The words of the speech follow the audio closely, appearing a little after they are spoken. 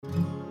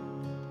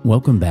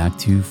Welcome back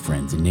to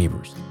Friends and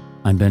Neighbors.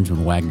 I'm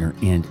Benjamin Wagner,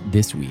 and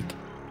this week,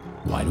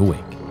 Wide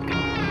Awake.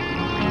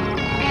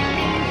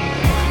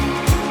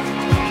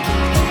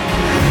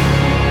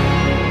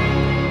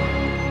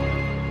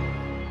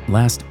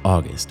 Last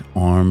August,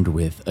 armed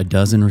with a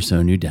dozen or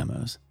so new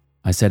demos,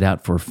 I set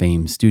out for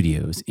Fame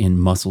Studios in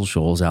Muscle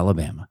Shoals,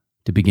 Alabama,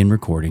 to begin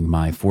recording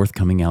my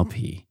forthcoming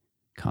LP,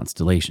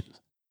 Constellations.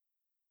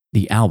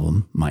 The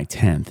album, my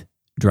 10th,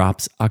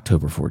 drops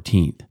October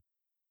 14th.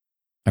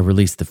 I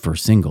released the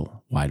first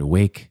single, Wide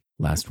Awake,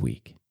 last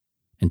week,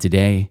 and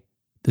today,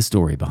 the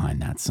story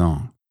behind that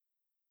song.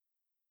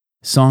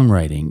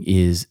 Songwriting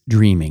is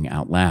dreaming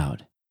out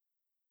loud.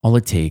 All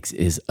it takes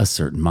is a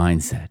certain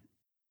mindset.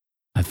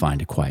 I find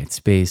a quiet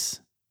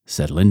space,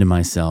 settle into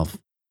myself,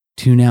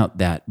 tune out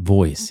that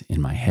voice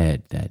in my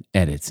head that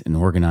edits and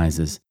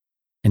organizes,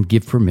 and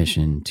give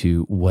permission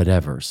to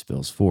whatever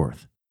spills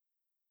forth.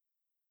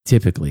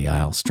 Typically,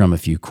 I'll strum a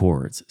few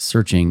chords,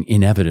 searching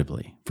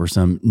inevitably for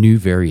some new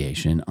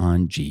variation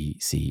on G,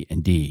 C,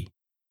 and D.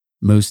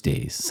 Most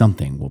days,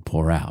 something will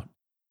pour out.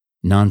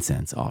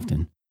 Nonsense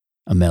often,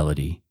 a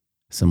melody,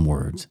 some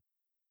words.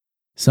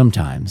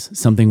 Sometimes,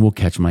 something will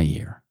catch my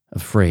ear, a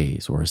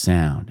phrase or a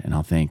sound, and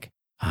I'll think,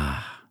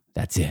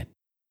 that's it,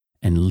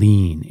 and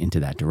lean into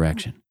that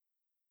direction.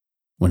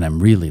 When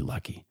I'm really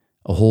lucky,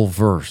 a whole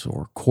verse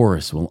or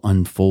chorus will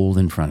unfold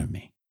in front of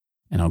me,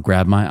 and I'll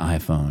grab my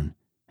iPhone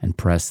and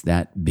press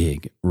that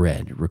big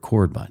red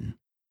record button.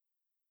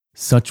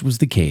 Such was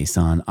the case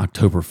on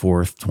October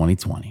 4th,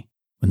 2020,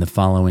 when the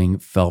following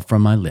fell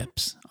from my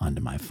lips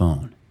onto my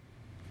phone.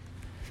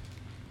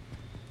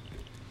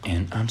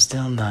 And I'm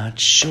still not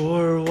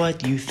sure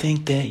what you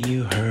think that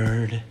you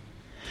heard,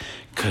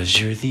 'cause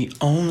you're the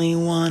only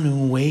one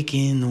awake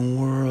in the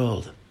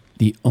world.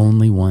 The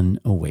only one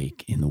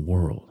awake in the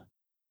world.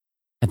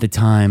 At the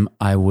time,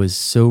 I was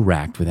so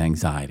racked with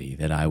anxiety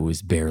that I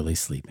was barely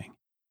sleeping.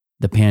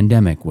 The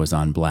pandemic was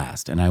on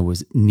blast, and I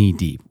was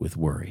knee-deep with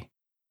worry.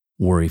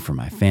 Worry for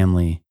my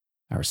family,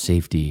 our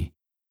safety,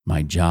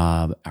 my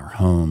job, our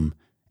home,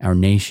 our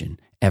nation,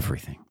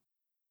 everything.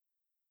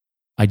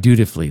 I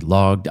dutifully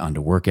logged onto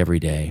work every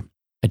day,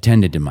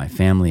 attended to my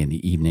family in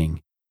the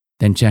evening,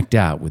 then checked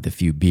out with a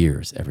few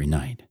beers every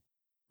night.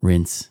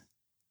 Rinse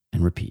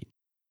and repeat.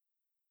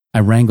 I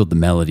wrangled the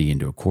melody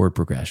into a chord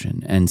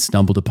progression and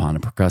stumbled upon a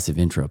percussive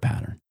intro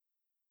pattern.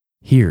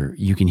 Here,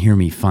 you can hear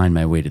me find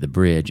my way to the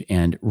bridge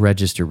and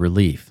register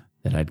relief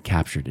that I'd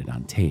captured it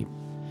on tape.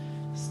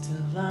 Still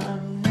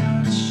I'm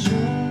not sure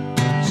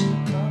what you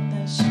thought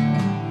that she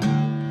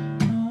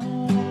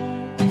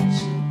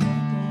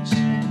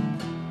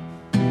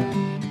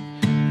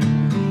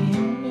the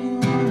only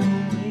one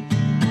awake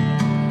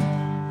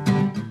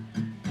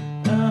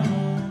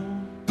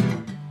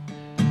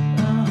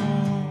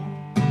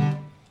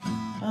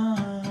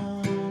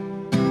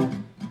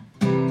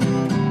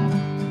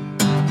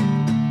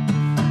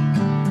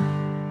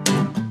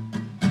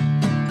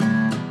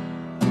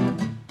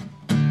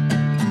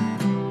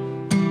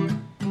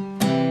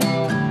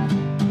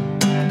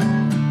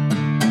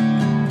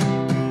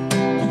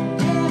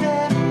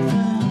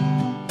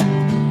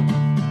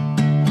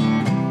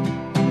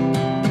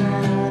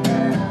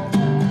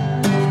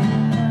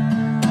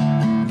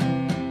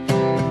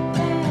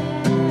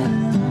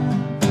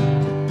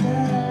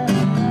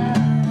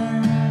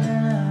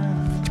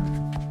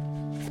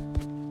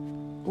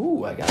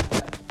I got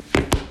that.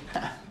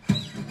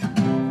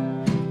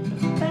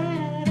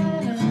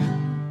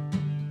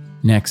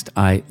 Next,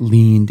 I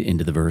leaned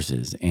into the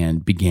verses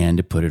and began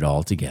to put it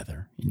all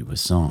together into a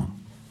song.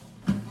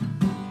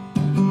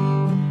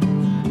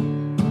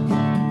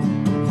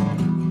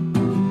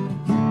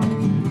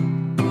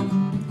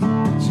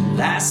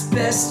 Last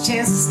best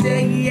chance to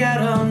stay out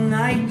all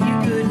night.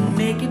 You couldn't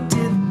make it to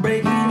the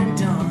breaking of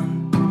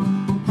dawn.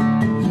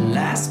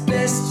 Last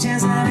best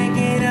chance to make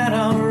it out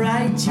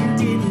alright. You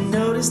didn't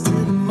notice till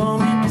the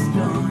moment was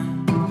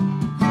gone.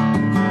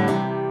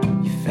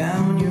 You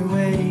found your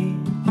way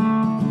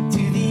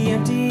to the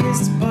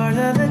emptiest part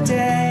of the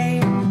day.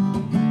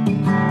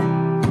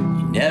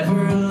 You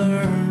never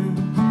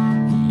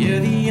learn. You're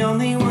the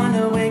only one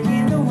awake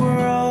in the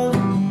world.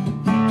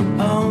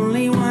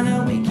 Only one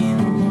awake in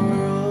the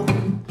world.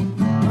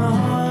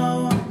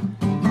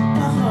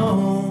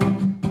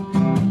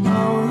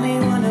 Only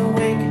one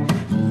awake.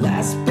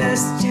 Last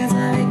best chance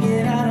I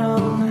get out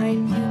all night.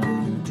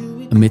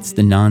 Amidst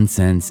the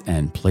nonsense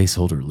and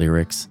placeholder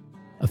lyrics,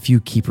 a few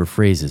keeper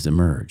phrases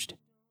emerged.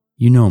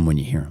 You know them when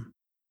you hear them.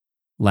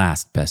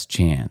 Last best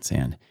chance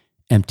and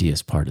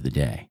emptiest part of the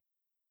day.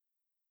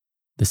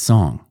 The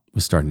song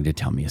was starting to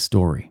tell me a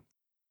story.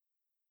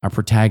 Our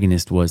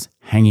protagonist was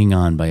hanging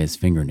on by his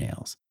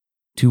fingernails,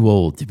 too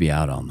old to be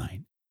out all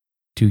night,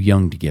 too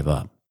young to give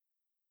up,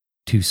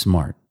 too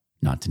smart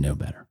not to know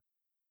better.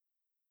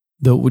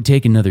 Though it would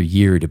take another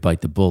year to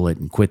bite the bullet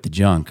and quit the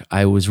junk,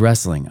 I was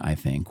wrestling, I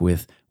think,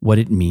 with what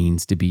it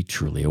means to be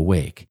truly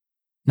awake.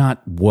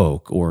 Not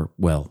woke or,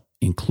 well,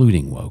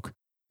 including woke,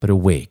 but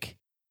awake.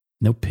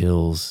 No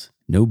pills,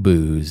 no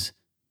booze,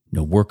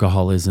 no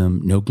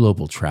workaholism, no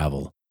global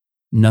travel.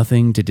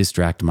 Nothing to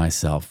distract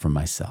myself from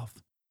myself.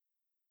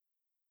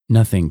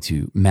 Nothing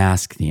to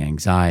mask the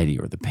anxiety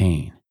or the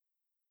pain.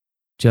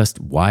 Just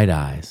wide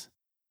eyes,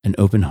 an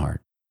open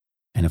heart,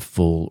 and a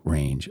full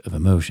range of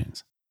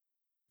emotions.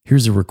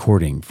 Here's a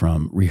recording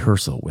from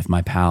rehearsal with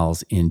my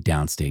pals in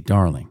Downstate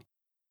Darling.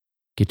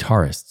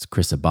 Guitarists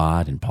Chris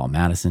Abad and Paul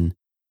Madison,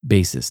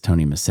 bassist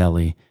Tony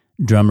Maselli,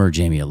 drummer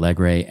Jamie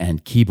Allegre,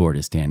 and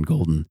keyboardist Dan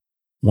Golden,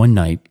 one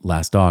night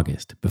last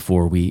August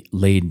before we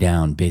laid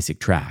down basic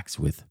tracks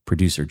with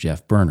producer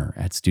Jeff Berner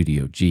at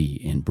Studio G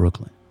in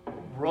Brooklyn.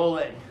 Roll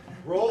it.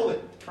 Roll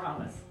it.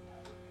 Promise.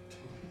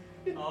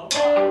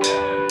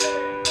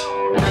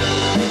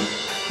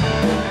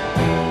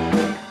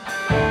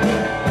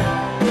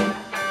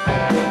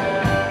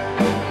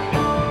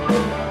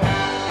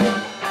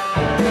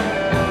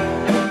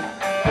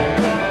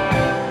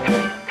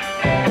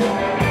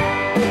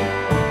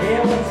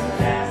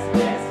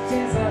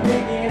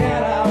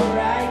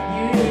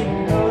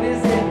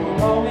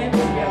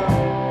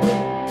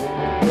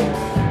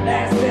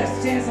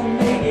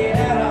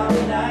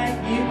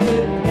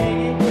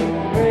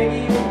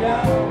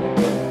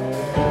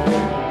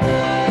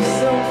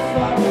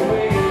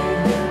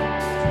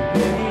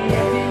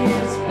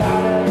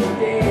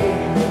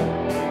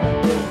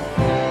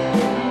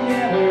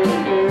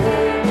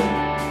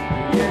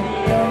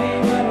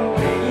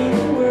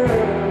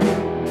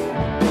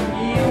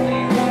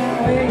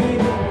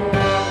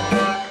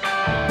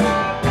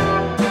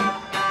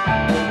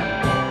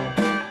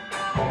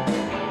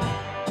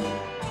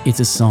 It's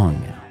a song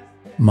now,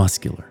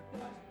 muscular,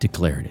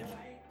 declarative.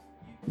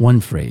 One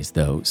phrase,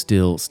 though,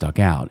 still stuck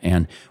out,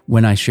 and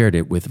when I shared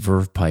it with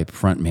Verve Pipe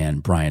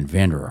frontman Brian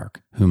Vander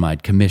Ark, whom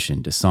I'd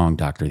commissioned to song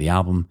doctor the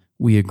album,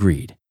 we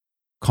agreed.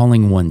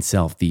 Calling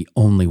oneself the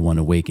only one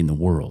awake in the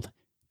world,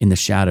 in the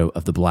shadow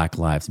of the Black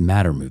Lives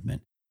Matter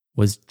movement,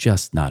 was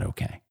just not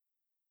okay.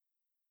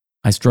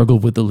 I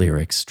struggled with the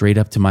lyrics straight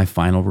up to my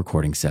final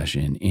recording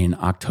session in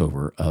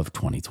October of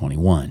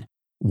 2021,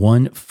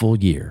 one full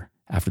year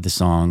after the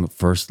song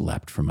first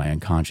leapt from my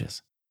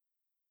unconscious.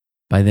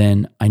 By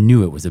then, I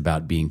knew it was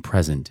about being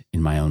present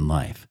in my own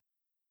life.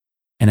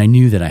 And I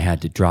knew that I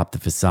had to drop the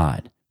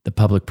facade, the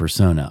public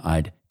persona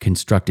I'd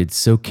constructed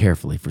so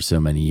carefully for so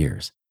many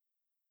years.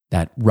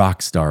 That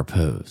rock star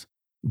pose,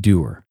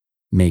 doer,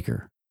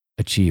 maker,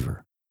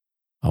 achiever.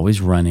 Always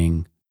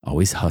running,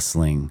 always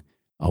hustling,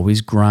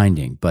 always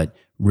grinding, but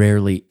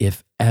rarely,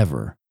 if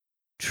ever,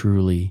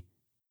 truly,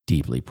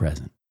 deeply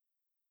present.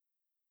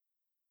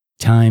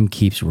 Time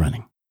keeps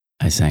running,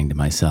 I sang to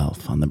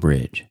myself on the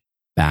bridge,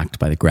 backed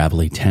by the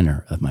gravelly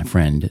tenor of my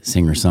friend,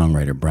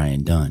 singer-songwriter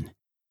Brian Dunn,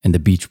 and the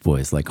Beach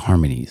Boys-like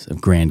harmonies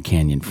of Grand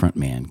Canyon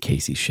frontman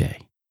Casey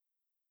Shea.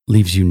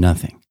 Leaves you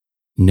nothing,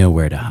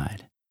 nowhere to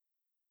hide.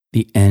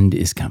 The end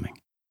is coming,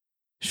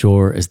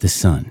 sure as the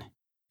sun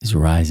is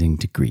rising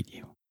to greet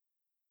you.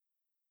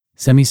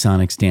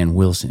 Semisonic's Dan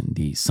Wilson,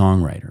 the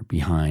songwriter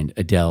behind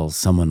Adele's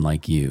Someone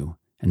Like You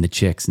and the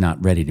Chicks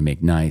Not Ready to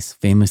Make Nice,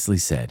 famously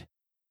said,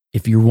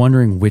 "If you're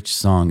wondering which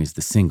song is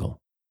the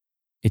single,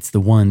 it's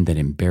the one that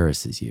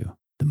embarrasses you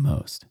the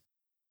most."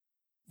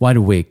 Wide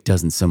Awake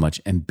doesn't so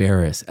much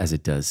embarrass as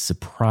it does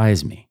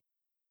surprise me.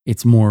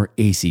 It's more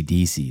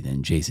AC/DC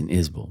than Jason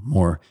Isbell,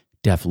 more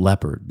Def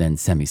Leppard than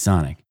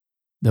Semisonic,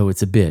 though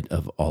it's a bit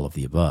of all of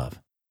the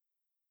above.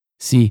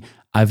 See,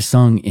 I've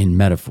sung in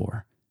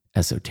metaphor,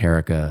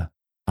 esoterica,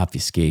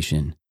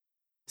 obfuscation,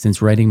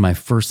 since writing my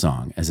first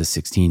song as a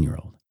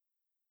 16-year-old.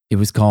 It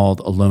was called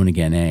Alone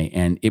Again A,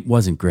 and it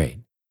wasn't great.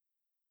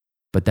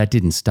 But that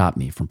didn't stop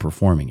me from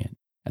performing it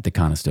at the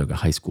Conestoga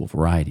High School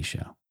variety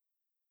show.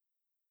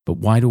 But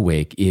Wide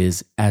Awake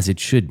is, as it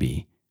should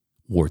be,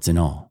 warts and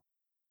all.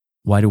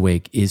 Wide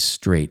Awake is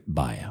straight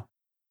bio.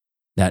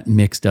 That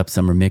mixed up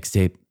summer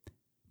mixtape,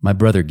 my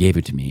brother gave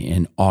it to me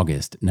in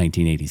August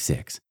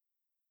 1986,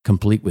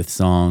 complete with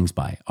songs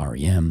by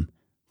R.E.M.,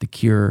 The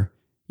Cure,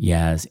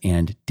 Yaz,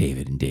 and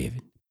David and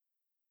David.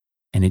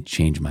 And it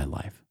changed my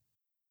life.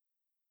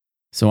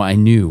 So I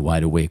knew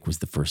Wide Awake was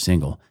the first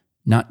single,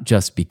 not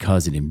just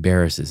because it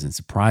embarrasses and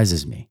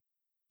surprises me,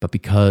 but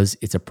because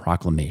it's a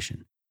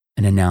proclamation,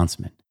 an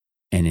announcement,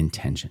 an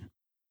intention,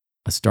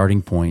 a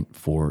starting point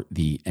for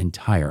the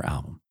entire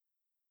album.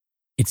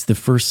 It's the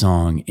first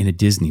song in a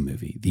Disney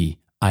movie, the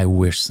I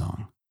Wish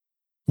song.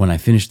 When I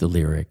finished the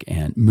lyric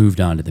and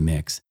moved on to the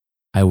mix,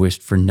 I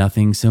wished for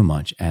nothing so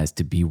much as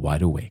to be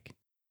wide awake,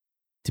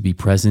 to be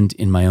present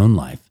in my own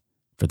life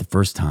for the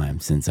first time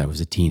since I was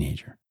a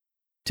teenager,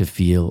 to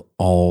feel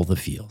all the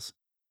feels.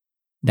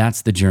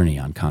 That's the journey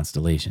on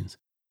Constellations,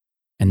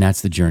 and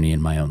that's the journey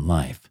in my own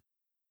life,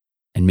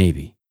 and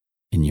maybe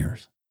in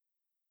yours.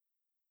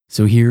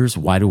 So here's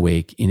Wide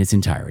Awake in its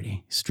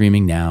entirety,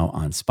 streaming now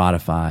on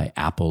Spotify,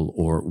 Apple,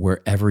 or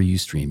wherever you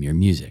stream your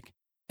music,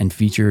 and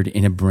featured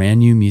in a brand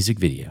new music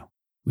video,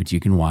 which you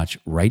can watch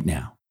right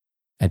now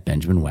at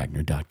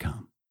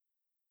benjaminwagner.com.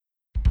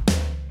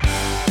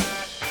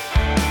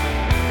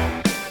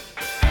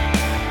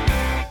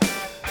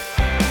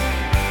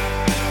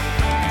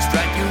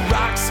 Strike your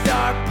rock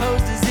star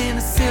poses in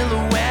a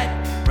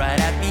silhouette, right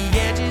at the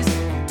edges,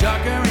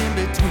 darker in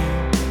between.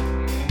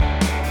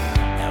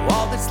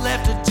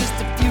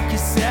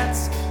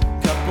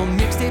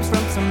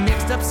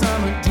 stops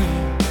on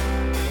redeem.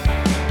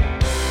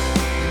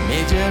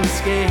 Major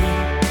escape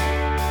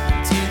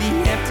to the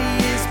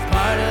emptiest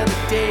part of the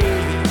day.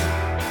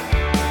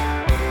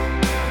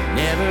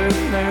 Never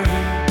learn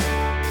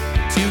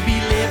to be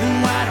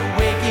living wide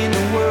awake in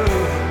the world.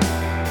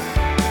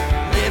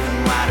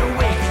 Living wide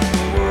awake in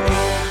the world.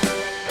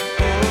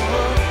 Oh,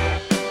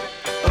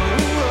 oh,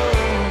 oh.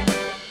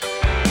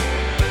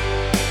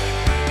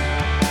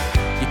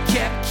 You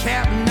kept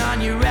counting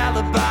on your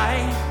alibi,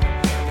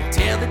 the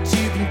tale that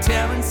you've been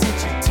telling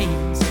since your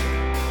teens.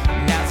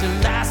 Now's your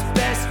last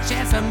best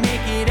chance to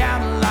make it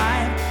out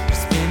alive. You're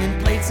spinning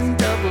plates and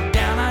double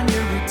down on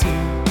your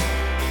routine.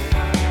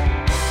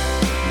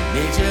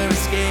 Major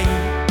escape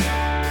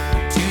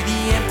to the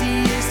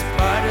emptiest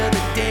part of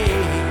the day.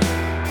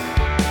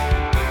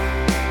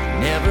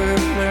 Never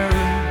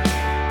learn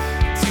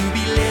to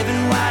be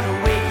living wide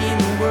awake in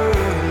the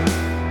world.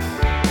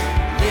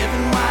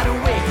 Living wide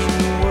awake in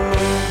the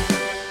world.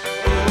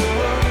 Oh,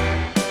 oh,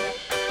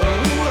 oh,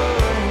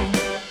 oh.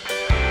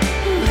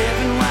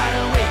 Living wide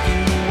awake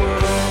in the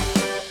world.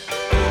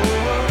 Oh,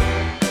 oh,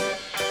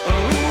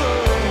 oh,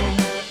 oh.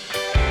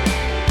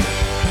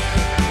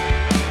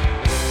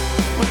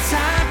 Well,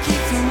 time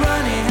keeps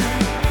running,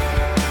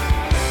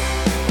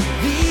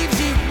 leaves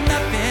you with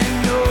nothing,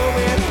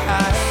 nowhere to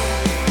hide.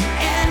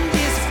 End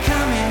is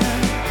coming,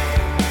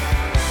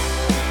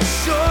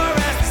 sure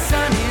as the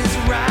sun is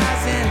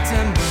rising to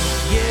meet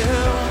you,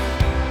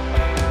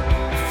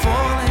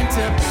 falling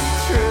to be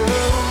true.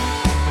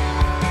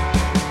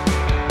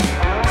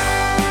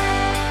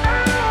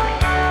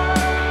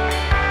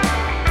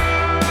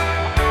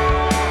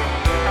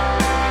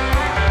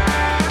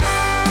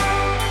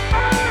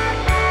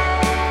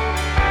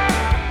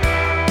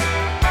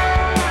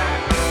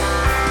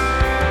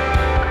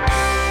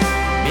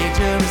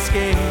 Major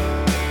escape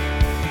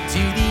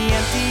to the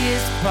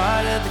emptiest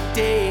part of the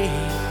day.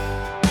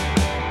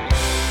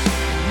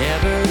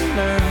 Never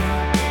learn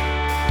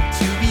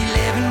to be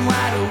living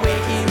wide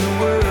awake in the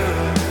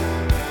world.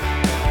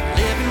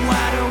 Living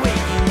wide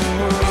awake in the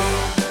world.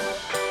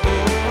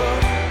 Oh, oh,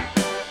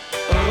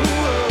 oh,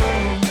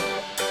 oh.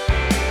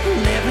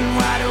 Living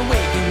wide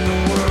awake in the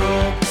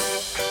world.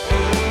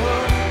 Oh,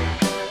 oh,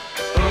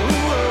 oh,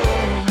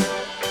 oh.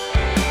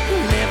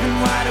 Living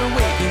wide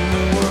awake in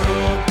the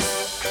world.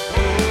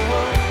 Oh,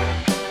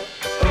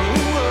 oh,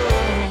 oh.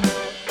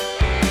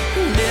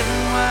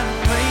 Living wide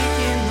awake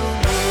in the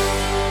world.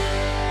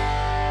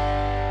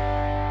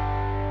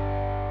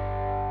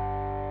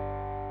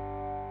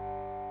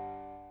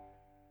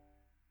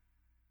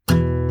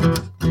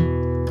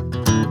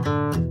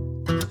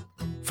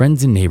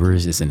 Friends and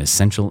Neighbors is an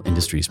Essential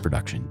Industries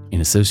production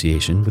in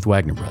association with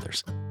Wagner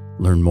Brothers.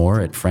 Learn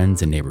more at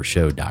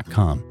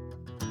friendsandneighborsshow.com.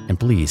 And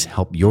please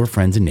help your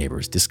friends and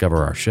neighbors discover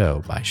our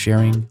show by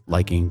sharing,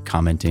 liking,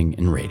 commenting,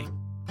 and rating.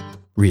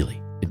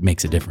 Really, it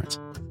makes a difference.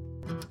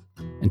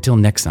 Until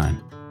next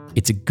time,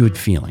 it's a good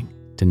feeling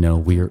to know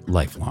we're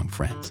lifelong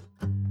friends.